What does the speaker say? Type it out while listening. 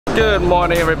Good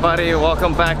morning everybody,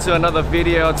 welcome back to another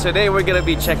video. Today we're gonna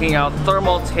be checking out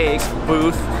Thermaltake's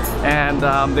booth, and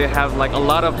they have like a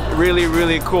lot of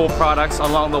really cool products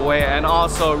along the way, and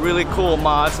also really cool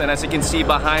mods. And as you can see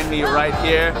behind me right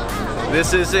here,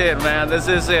 this is it, man, this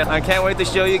is it. I can't wait to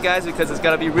show you guys because it's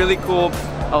gonna be really cool.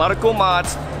 A lot of cool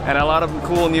mods and a lot of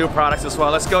cool new products as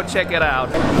well. Let's go check it out.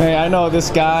 Hey, I know this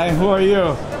guy. Who are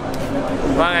you?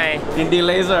 Bye. Indie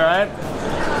Laser, right?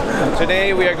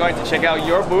 Today we are going to check out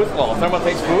your booth, well,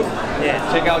 Thermaltake's booth.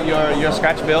 Yeah. Check out your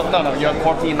scratch build, your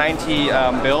Core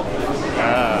P90 build.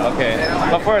 Okay.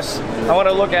 But first, I want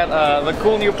to look at the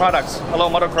cool new products. Hello,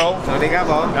 Mother Crow.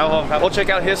 We'll check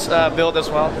out his build as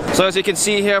well. So as you can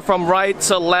see here, from right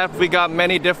to left, we got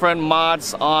many different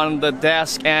mods on the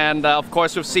desk, and of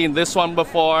course we've seen this one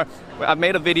before. I've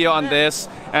made a video on this,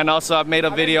 and also I've made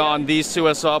a video on these two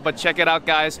as well, but check it out,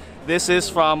 guys. This is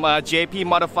from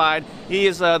JPModified. He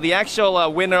is the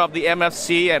actual winner of the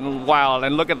MFC, and wow,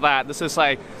 and look at that. This is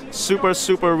like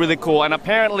super really cool, and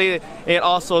apparently it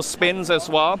also spins as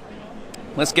well.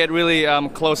 Let's get really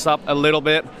close up a little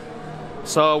bit.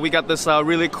 So we got this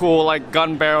really cool like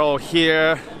gun barrel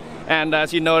here, and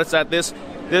as you notice that this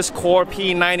Core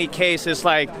P90 case is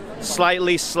like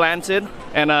slightly slanted,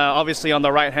 and obviously on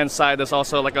the right hand side there's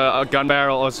also like a gun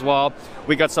barrel as well.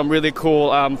 We got some really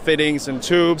cool fittings and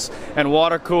tubes and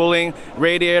water cooling,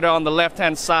 radiator on the left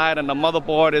hand side, and the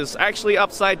motherboard is actually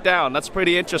upside down. That's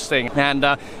pretty interesting. And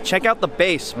check out the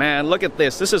base, man, look at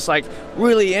this. This is like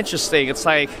really interesting.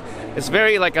 It's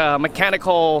very like a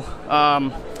mechanical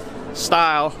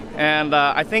style, and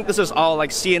I think this is all like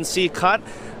CNC cut.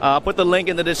 I'll put the link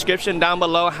in the description down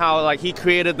below how like he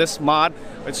created this mod.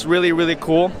 It's really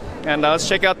cool. And let's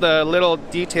check out the little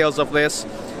details of this.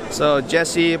 So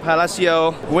Jesse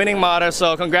Palacio, winning modder,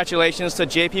 so congratulations to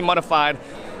JPModified.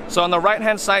 So on the right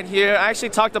hand side here, I actually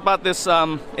talked about this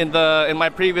in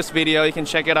my previous video. You can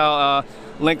check it out,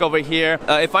 link over here.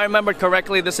 If I remember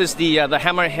correctly, this is the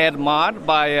Hammerhead mod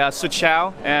by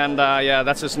Suchao, and yeah,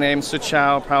 that's his name,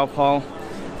 Suchao Praopong.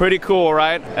 Pretty cool,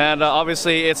 right? And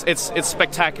obviously it's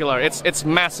spectacular. It's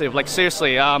massive, like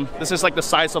seriously. This is like the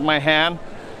size of my hand,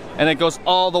 and it goes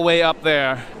all the way up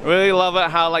there. Really love it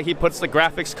how like he puts the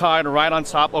graphics card right on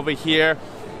top over here,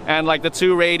 and like the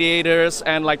two radiators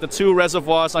and like the two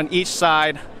reservoirs on each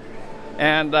side.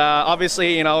 And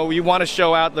obviously, you know, we want to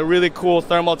show out the really cool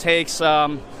Thermaltake's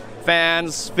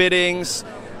fans, fittings,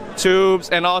 tubes,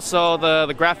 and also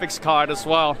the graphics card as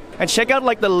well. And check out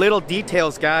like the little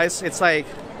details, guys. It's like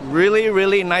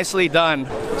really nicely done.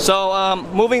 So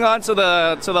moving on to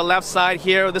the left side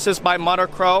here, this is by Mother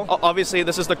Crow. Obviously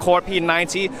this is the Core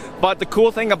P90, but the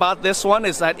cool thing about this one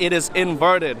is that it is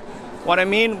inverted. What I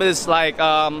mean is like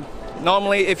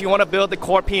normally if you want to build the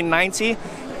Core P90,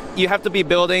 you have to be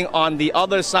building on the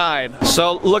other side.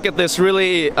 So look at this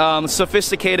really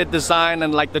sophisticated design,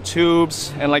 and like the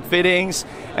tubes and like fittings,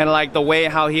 and like the way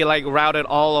how he like routed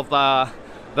all of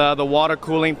the water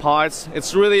cooling parts.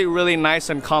 It's really nice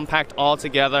and compact all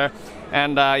together.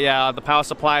 And yeah, the power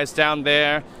supply is down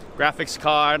there, graphics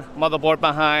card, motherboard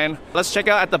behind. Let's check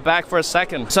out at the back for a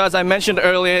second. So as I mentioned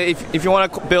earlier, if you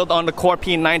want to build on the Core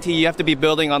P90, you have to be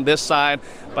building on this side.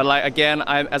 But like again,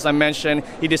 as I mentioned,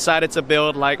 he decided to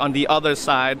build like on the other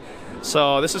side.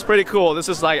 So this is pretty cool. This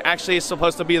is like actually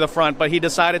supposed to be the front, but he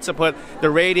decided to put the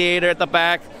radiator at the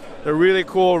back, the really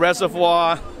cool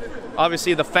reservoir,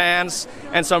 obviously the fans,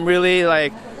 and some really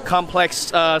like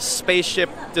complex spaceship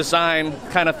design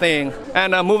kind of thing.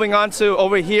 And moving on to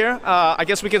over here, I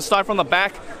guess we can start from the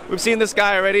back. We've seen this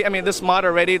guy already, I mean this mod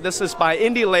already. This is by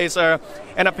Indie Laser,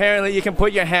 and apparently you can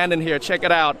put your hand in here. Check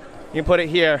it out. You can put it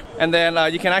here, and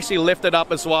then you can actually lift it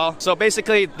up as well. So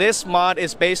basically this mod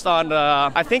is based on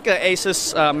I think an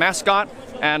Asus mascot,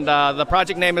 and the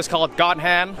project name is called God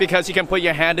Hand, because you can put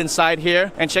your hand inside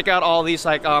here. And check out all these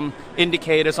like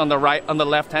indicators on the right, on the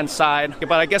left hand side.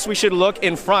 But I guess we should look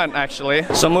in front actually.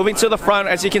 So moving to the front,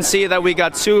 as you can see that we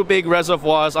got two big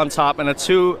reservoirs on top and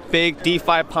two big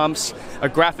D5 pumps, a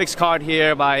graphics card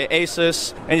here by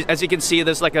Asus, and as you can see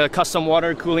there's like a custom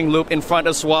water cooling loop in front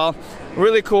as well.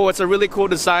 Really cool. It's a really cool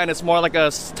design. It's more like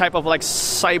a type of like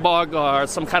cyborg or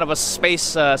some kind of a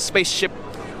spaceship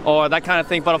or that kind of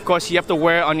thing, but of course you have to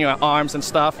wear it on your arms and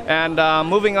stuff. And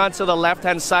moving on to the left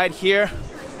hand side here,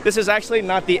 this is actually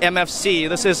not the MFC.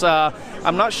 This is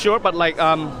I'm not sure, but like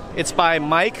it's by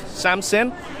Mike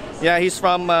Samson. Yeah, he's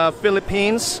from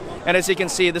Philippines, and as you can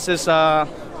see this is the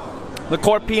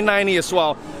Core P90 as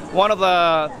well. One of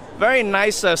the very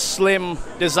nice slim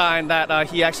design that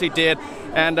he actually did.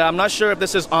 And I'm not sure if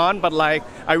this is on, but like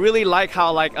I really like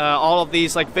how like all of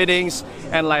these like fittings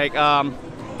and like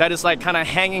that is like kind of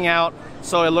hanging out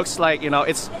so it looks like, you know,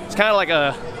 it's kind of like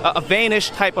a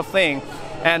veinish type of thing.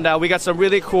 And we got some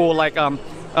really cool like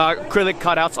acrylic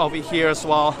cutouts over here as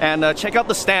well. And check out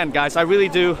the stand, guys. I really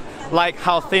do like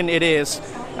how thin it is.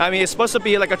 I mean, it's supposed to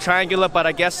be like a triangular, but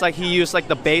I guess like he used like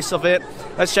the base of it.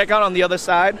 Let's check out on the other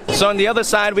side. So on the other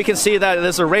side, we can see that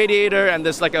there's a radiator and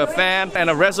there's like a fan and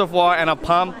a reservoir and a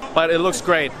pump, but it looks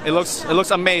great. It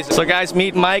looks amazing. So guys,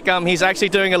 meet Mike. He's actually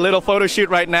doing a little photo shoot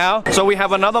right now. So we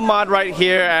have another mod right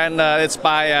here, and it's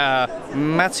by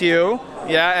Matthew.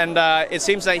 Yeah, and it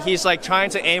seems like he's like trying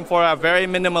to aim for a very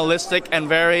minimalistic and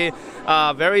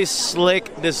very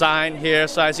slick design here.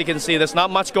 So as you can see, there's not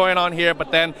much going on here,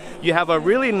 but then you have a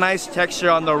really nice texture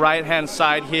on the right hand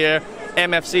side here.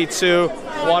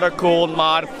 MFC2 water cooled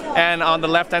mod, and on the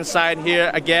left hand side here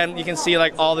again you can see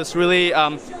like all this really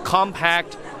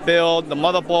compact build, the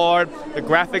motherboard, the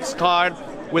graphics card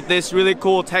with this really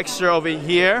cool texture over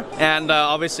here, and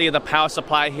obviously the power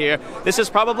supply here. This is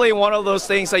probably one of those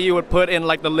things that you would put in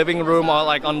like the living room or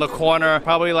like on the corner,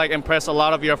 probably like impress a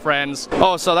lot of your friends.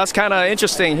 Oh, so that's kind of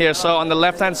interesting here. So on the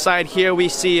left hand side here we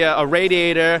see a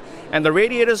radiator, and the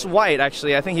radiator is white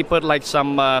actually. I think he put like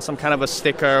some kind of a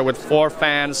sticker with 4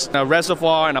 fans, a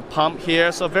reservoir and a pump here.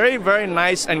 So very, very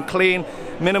nice and clean,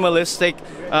 minimalistic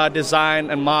design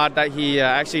and mod that he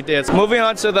actually did. Moving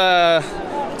on to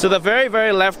the very,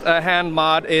 very left hand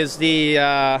mod is the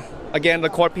again the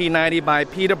Core P90 by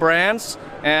Peter Brands,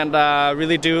 and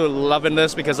really do loving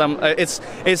this because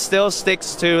it still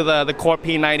sticks to the Core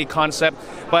P90 concept,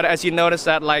 but as you notice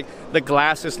that like the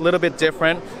glass is a little bit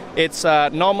different. It's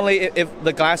normally if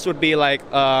the glass would be like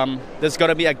there's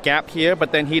gonna be a gap here,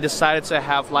 but then he decided to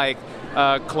have like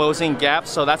closing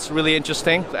gaps, so that's really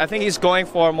interesting. I think he's going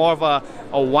for more of a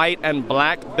white and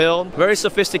black build. Very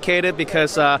sophisticated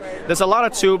because there's a lot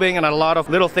of tubing and a lot of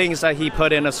little things that he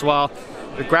put in as well.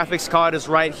 The graphics card is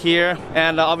right here,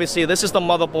 and obviously this is the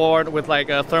motherboard with like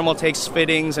Thermaltake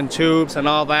fittings and tubes and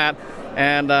all that.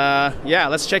 And yeah,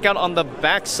 let's check out on the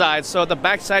back side. So the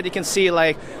back side you can see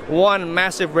like one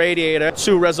massive radiator,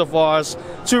 2 reservoirs,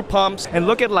 2 pumps, and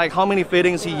look at like how many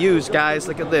fittings he used, guys.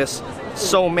 Look at this,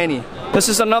 so many. This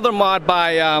is another mod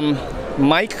by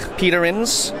Mike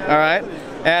Peterins, all right,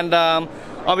 and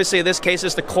obviously in this case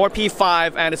is the Core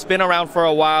P5, and it's been around for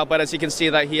a while, but as you can see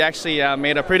that he actually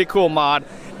made a pretty cool mod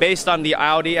based on the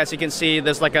Audi. As you can see,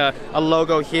 there's like a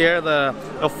logo here, the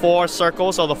 4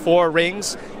 circles or the 4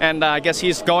 rings, and I guess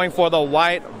he's going for the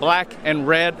white, black, and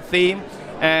red theme.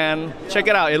 And check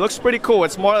it out, it looks pretty cool.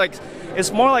 It's more like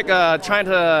trying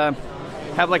to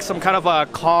have like some kind of a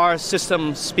car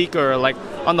system speaker like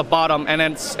on the bottom, and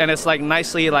it's like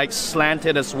nicely like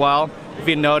slanted as well, if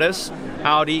you notice.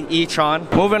 Audi e-tron.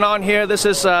 Moving on here,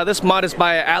 this mod is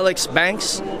by Alex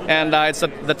Banks, and it's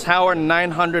the Tower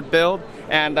 900 build.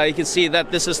 And you can see that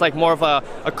this is like more of a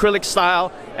acrylic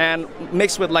style and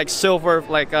mixed with like silver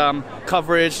like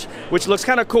coverage, which looks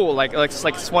kind of cool. Like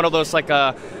it's one of those like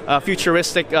a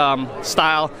futuristic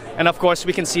style. And of course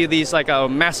we can see these like a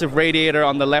massive radiator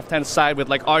on the left hand side with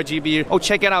like RGB. Oh,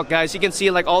 check it out, guys. You can see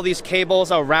like all these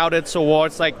cables are routed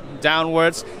towards like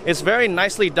downwards. It's very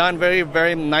nicely done, very,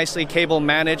 very nicely cable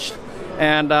managed.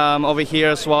 And over here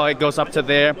as well, it goes up to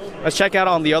there. Let's check out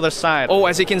on the other side. Oh,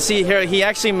 as you can see here, he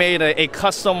actually made a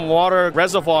custom water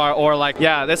reservoir, or like,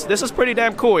 yeah, this is pretty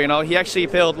damn cool, you know. He actually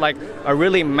built like a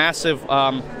really massive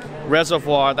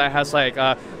reservoir that has like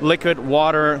liquid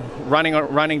water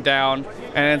running down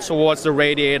and towards the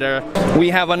radiator. We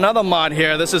have another mod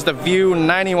here. This is the View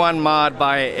 91 mod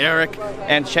by Eric,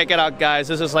 and check it out, guys.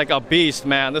 This is like a beast,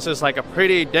 man. This is like a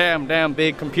pretty damn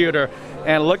big computer.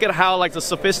 And look at how like the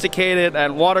sophisticated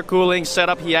and water cooling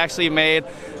setup he actually made,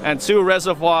 and 2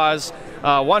 reservoirs,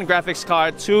 1 graphics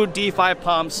card, 2 D5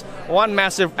 pumps,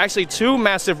 2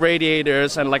 massive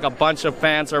radiators, and like a bunch of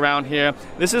fans around here.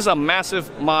 This is a massive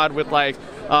mod with like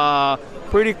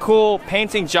pretty cool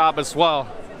painting job as well.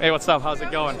 Hey, what's up? How's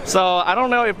it going? So I don't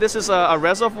know if this is a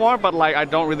reservoir, but like I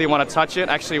don't really want to touch it.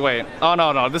 Actually, wait. Oh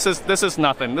no, this is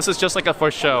nothing. This is just like a for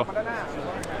show.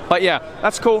 But yeah,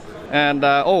 that's cool. And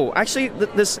oh, actually,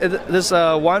 this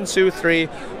 1, 2, 3,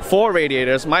 4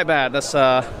 radiators. My bad. That's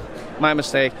my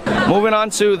mistake. Moving on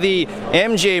to the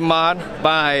MJ mod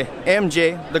by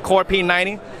MJ, the Core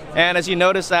P90. And as you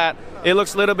notice that it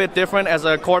looks a little bit different as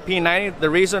a Core P90. The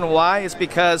reason why is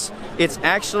because it's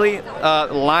actually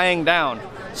lying down.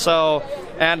 So,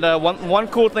 and one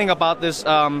cool thing about this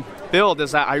build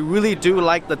is that I really do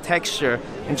like the texture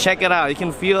and check it out. You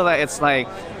can feel that it's like,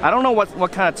 I don't know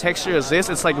what kind of texture is this.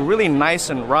 It's like really nice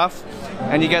and rough,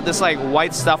 and you get this like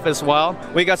white stuff as well.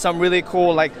 We got some really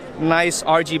cool like nice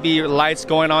RGB lights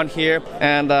going on here,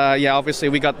 and yeah, obviously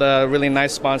we got the really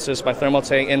nice sponsors by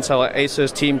Thermaltake, Intel,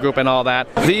 Asus, Team Group, and all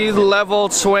that. The level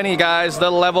 20, guys,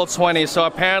 the level 20. So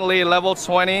apparently level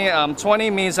 20, 20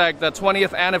 means like the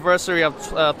 20th anniversary of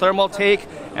Thermaltake,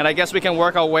 and I guess we can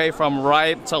work our way from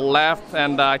right to left,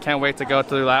 and I can't wait to go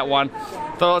through that one.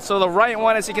 So the right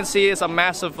one, as you can see, is a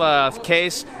massive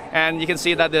case, and you can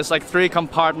see that there's like 3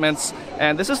 compartments,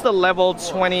 and this is the level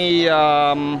 20.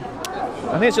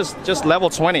 I think it's just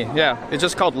level 20. Yeah, it's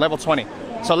just called level 20.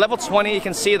 So level 20, you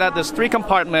can see that there's 3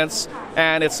 compartments,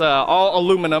 and it's all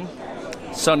aluminum,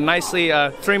 so nicely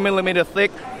 3mm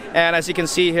thick. And as you can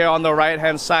see here on the right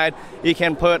hand side, you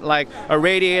can put like a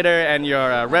radiator and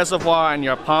your reservoir and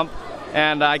your pump.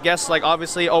 And I guess like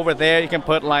obviously over there you can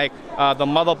put like the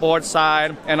motherboard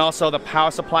side and also the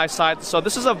power supply side. So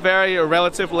this is a very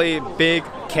relatively big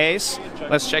case.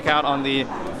 Let's check out on the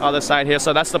other side here.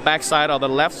 So that's the back side or the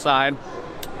left side.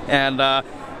 And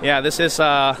yeah, this is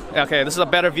okay, this is a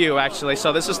better view actually.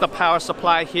 So this is the power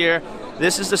supply here.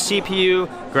 This is the CPU,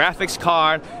 graphics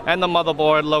card, and the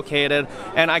motherboard located.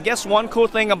 And I guess one cool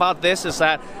thing about this is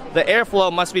that the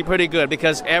airflow must be pretty good,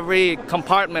 because every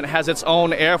compartment has its own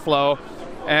airflow.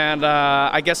 And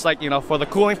I guess like, you know, for the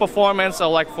cooling performance or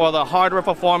like for the hardware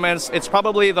performance, it's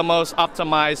probably the most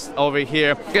optimized over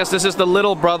here. I guess this is the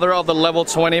little brother of the level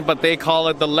 20, but they call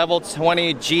it the level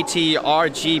 20 GT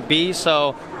RGB.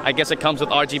 So I guess it comes with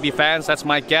RGB fans, that's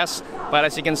my guess. But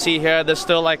as you can see here, there's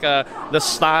still like the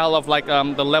style of like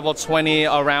the level 20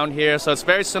 around here. So it's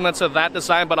very similar to that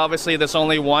design, but obviously there's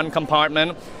only one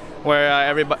compartment where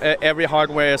every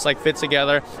hardware is like fit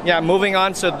together. Yeah, moving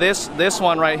on to this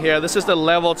one right here. This is the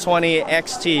level 20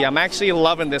 XT. I'm actually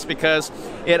loving this because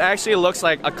it actually looks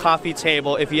like a coffee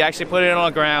table. If you actually put it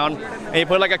on the ground and you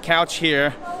put like a couch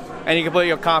here and you can put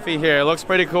your coffee here, it looks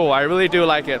pretty cool. I really do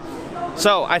like it.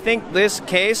 So I think this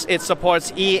case, it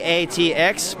supports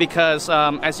eATX because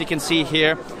as you can see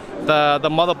here, the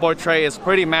motherboard tray is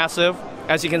pretty massive.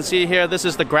 As you can see here, this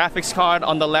is the graphics card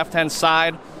on the left hand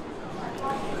side.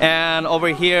 And over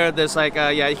here, there's like,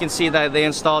 yeah, you can see that they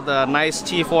installed a nice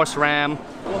T-Force RAM.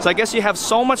 So I guess you have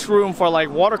so much room for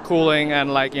like water cooling,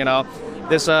 and like, you know,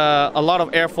 there's a lot of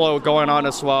airflow going on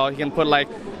as well. You can put like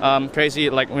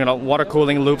crazy like, you know, water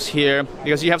cooling loops here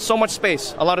because you have so much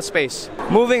space, a lot of space.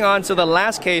 Moving on to the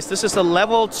last case, this is the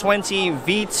level 20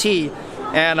 VT.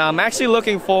 And I'm actually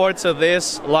looking forward to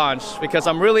this launch because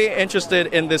I'm really interested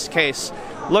in this case.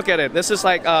 Look at it. This is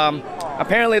like,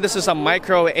 apparently this is a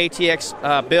micro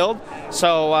ATX build.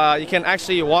 So you can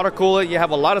actually water cool it. You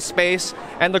have a lot of space.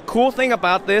 And the cool thing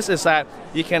about this is that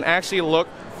you can actually look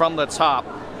from the top.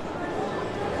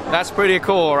 That's pretty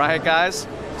cool, right guys?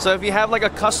 So if you have like a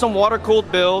custom water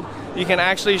cooled build, you can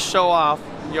actually show off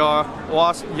your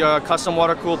custom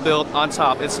water cooled build on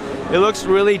top. It looks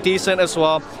really decent as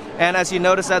well. And as you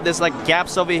notice that there's like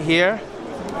gaps over here,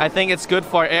 I think it's good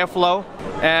for airflow.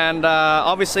 And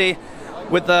obviously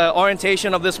with the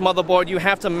orientation of this motherboard, you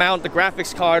have to mount the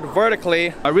graphics card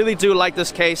vertically. I really do like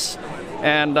this case,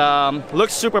 and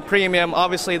looks super premium.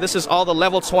 Obviously this is all the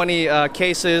level 20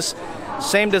 cases.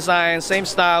 Same design, same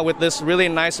style with this really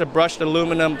nice brushed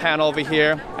aluminum panel over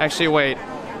here. Actually wait,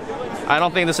 I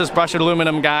don't think this is brushed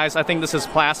aluminum guys, I think this is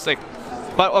plastic.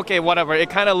 But okay, whatever, it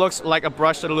kind of looks like a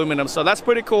brushed aluminum, so that's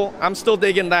pretty cool. I'm still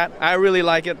digging that, I really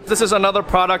like it. This is another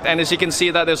product, and as you can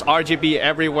see that there's RGB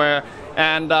everywhere.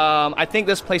 And I think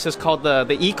this place is called the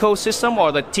ecosystem,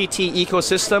 or the TT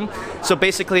ecosystem. So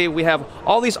basically we have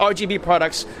all these RGB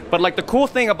products, but like the cool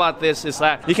thing about this is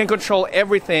that you can control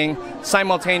everything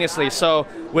simultaneously. So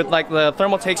with like the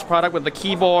Thermaltake's product, with the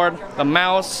keyboard, the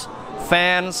mouse,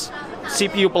 fans,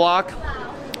 CPU block,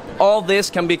 all this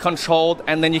can be controlled,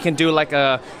 and then you can do like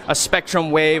a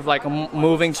spectrum wave, like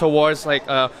moving towards like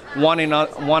one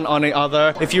on the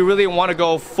other. If you really want to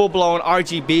go full-blown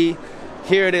RGB,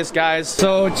 here it is guys.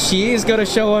 So Chi is going to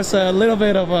show us a little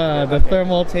bit of the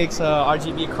Thermaltake's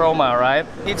RGB chroma, right?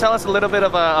 Can you tell us a little bit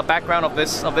of a background of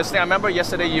this thing? I remember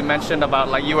yesterday you mentioned about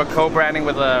like you were co-branding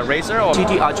with a Razer or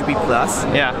GT RGB Plus,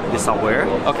 yeah, the software.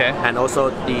 Okay. And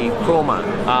also the chroma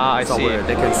software.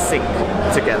 They can sync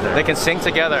together. They can sync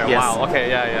together. Yes. Wow. Okay.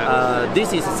 Yeah.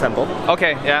 This is a sample.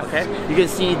 Okay. Yeah. Okay. You can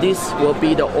see this will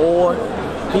be the all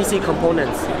PC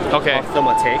components Okay. of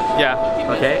Thermaltake. Yeah.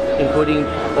 Okay, including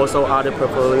also other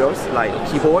portfolios like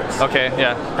keyboards. Okay.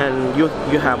 Yeah. And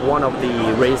you have one of the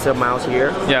Razer mouse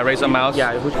here. Yeah. Razer mouse.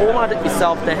 Yeah, Chroma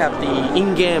itself, they have the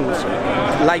in-game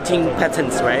lighting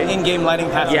patterns, right? In-game lighting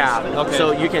patterns. Yeah. Okay.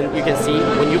 So you can see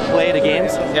when you play the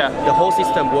games. Yeah. The whole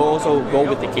system will also go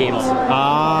with the games.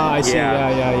 Ah, I see.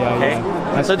 Yeah. Okay.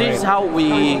 That's So this great. is how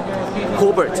we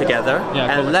collaborate together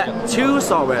and collaborate let together. two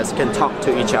softwares can talk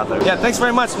to each other. Yeah. Thanks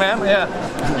very much, man. Yeah.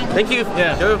 Thank you.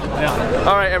 Yeah.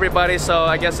 All right, everybody. So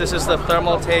I guess this is the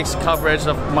Thermaltake's coverage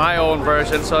of my own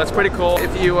version. So it's pretty cool.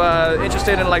 If you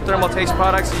interested in like Thermaltake's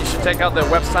products, you should check out their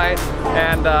website.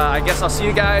 And I guess I'll see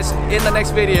you guys in the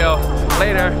next video.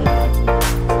 Later.